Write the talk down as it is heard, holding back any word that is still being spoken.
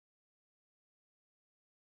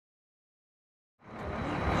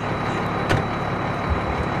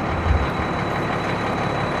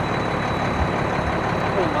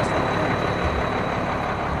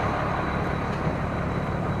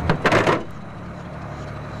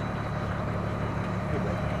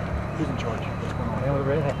Who's in charge? What's going on? Yeah, we're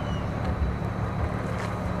ready.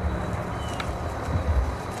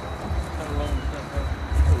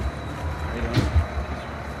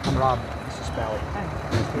 I'm Rob. This is Spally.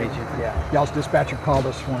 Nice to meet you. Yeah. Y'all's dispatcher called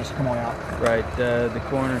us, wanted us to come on out. Right. The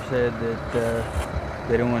coroner said that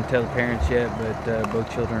they don't want to tell the parents yet, but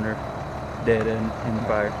both children are dead in the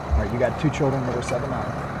fire. All right, you got 2 children that are 7 now.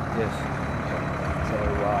 Yes. So,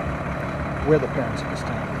 where are the parents at this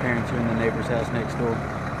time? Parents are in the neighbor's house next door.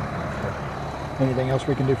 Anything else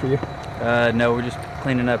we can do for you? No, we're just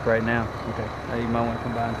cleaning up right now. Okay. You might want to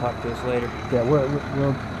come by and talk to us later. Yeah,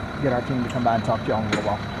 we'll get our team to come by and talk to y'all in a little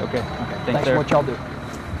while. Okay. Thanks for what y'all do.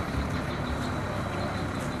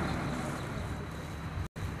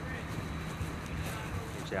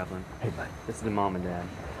 Hey, Chaplain. Hey, bud. This is the mom and dad.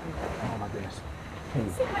 Oh, my goodness. Hey.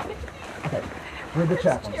 Okay. We're the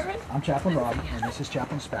chaplains. I'm Chaplain Rob, and this is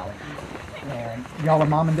Chaplain Spally. And y'all are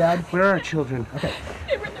mom and dad? Where are our children? Okay.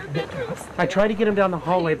 They were in their bedrooms. I tried to get them down the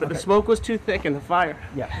hallway, but the smoke was too thick in the fire.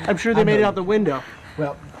 Yeah. I'm sure they made it out the window.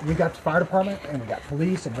 Well, we got the fire department, and we got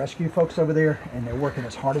police and rescue folks over there, and they're working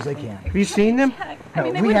as hard as they can. Have you seen them? I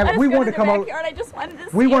mean, we want to come over. I just wanted to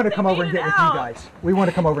see We want to if come they over and made get it with you out. guys. We want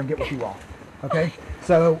to come over and get with you all. Okay?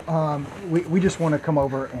 So we just want to come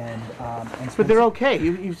over and But they're okay.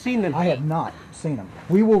 You've seen them. I have not seen them.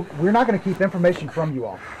 We're not going to keep information from you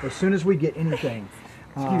all. As soon as we get anything.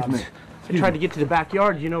 Excuse me. I tried to get to the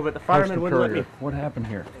backyard, you know, but the firemen wouldn't let me. What happened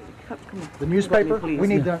here? The newspaper. Please. We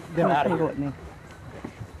need them out of here.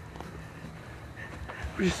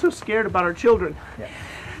 We're just so scared about our children. Yeah.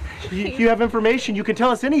 If you have information, you can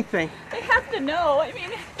tell us anything. They have to know. I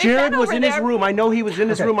mean, Jared was in his room. I know he was in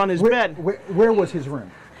his room on his bed. Where was his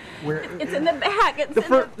room? Where? It's in the back. It's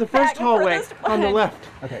The first hallway furthest on the one. left.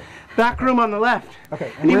 Okay. Back room on the left.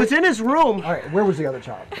 Okay. And he was in his room. All right. Where was the other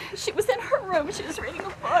child? She was in her room. She was reading a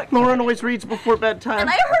book. Lauren always reads before bedtime. And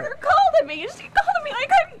I heard her call to me. She called me and I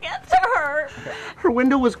couldn't get to her. Her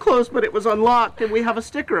window was closed, but it was unlocked, and we have a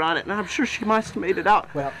sticker on it, and I'm sure she must have made it out.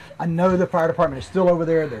 Well, I know the fire department is still over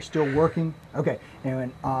there. They're still working. Okay.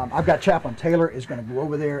 And I've got Chaplain Taylor is going to go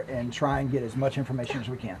over there and try and get as much information as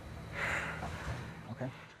we can. Okay.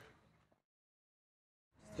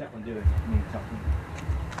 Chaplain Dewey, you need to talk to me.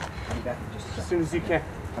 I'll be back in just a As second. soon as you can.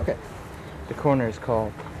 Okay. The coroner has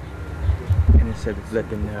called, and he said to let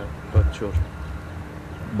them know, both children.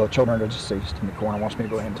 Both children are deceased, and the coroner wants me to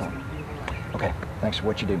go ahead and tell them. Okay. Thanks for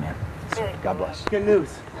what you do, man. God bless. Good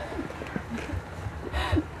news.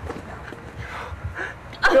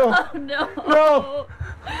 Oh, no. No.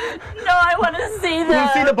 No, I want to see them. You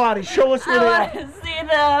want to see the body? Show us where they I are. want to see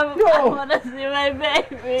them. No. I want to see my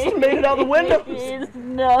baby. Just made it out the windows. Please,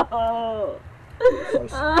 no. So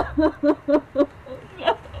sorry.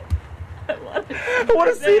 I want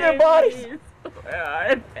to see their bodies. Where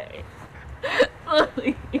are they?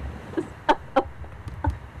 Please.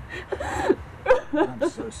 I'm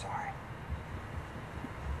so sorry.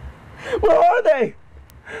 Where are they?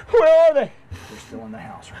 Where are they? They're still in the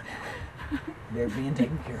house right now. They're being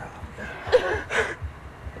taken care of.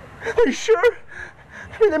 Are you sure?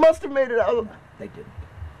 I mean, they must have made it out. They didn't.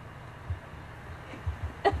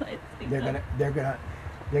 I see them. They're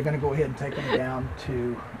gonna go ahead and take them down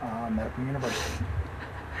to Medical University.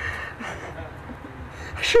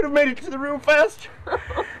 I should have made it to the room faster.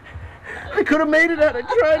 I could have made it out. I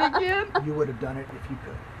tried again. You would have done it if you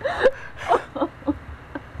could.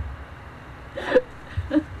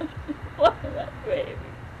 Why my baby?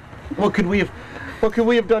 What could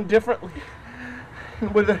we have done differently?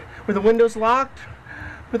 Were the windows locked?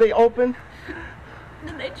 Were they open?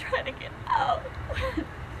 Did they try to get out?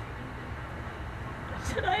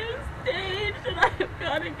 Should I have stayed? Should I have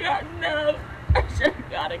gone and gotten up? I should have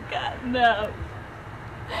gone and gotten up.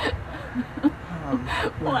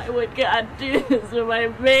 Why would God do this to my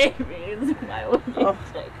babies? Why would He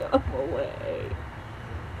take them away?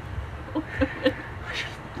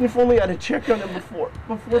 If only I'd have checked on them before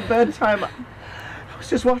bedtime. I was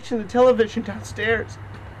just watching the television downstairs.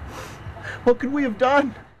 What could we have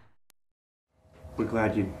done? We're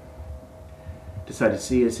glad you decided to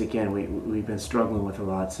see us again. We've been struggling with a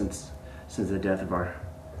lot since the death of our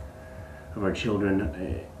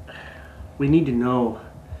children. We need to know,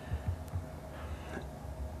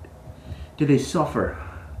 did they suffer?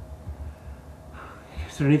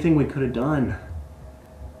 Is there anything we could have done?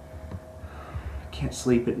 I can't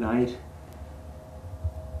sleep at night.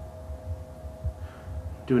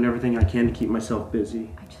 Doing everything I can to keep myself busy.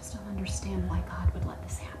 I just don't understand why God would let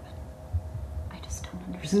this happen. I just don't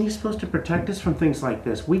understand. Isn't He supposed to protect us from things like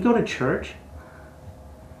this? We go to church.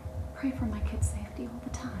 Pray for my kid's safety all the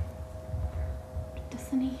time.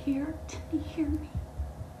 Doesn't He hear? Didn't He hear me?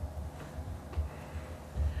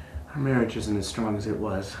 Our marriage isn't as strong as it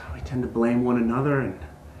was. We tend to blame one another, and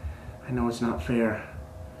I know it's not fair.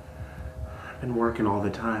 I've been working all the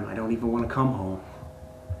time. I don't even want to come home.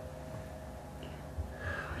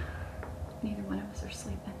 Neither one of us are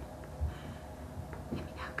sleeping. I mean,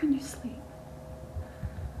 how can you sleep?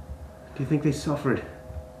 Do you think they suffered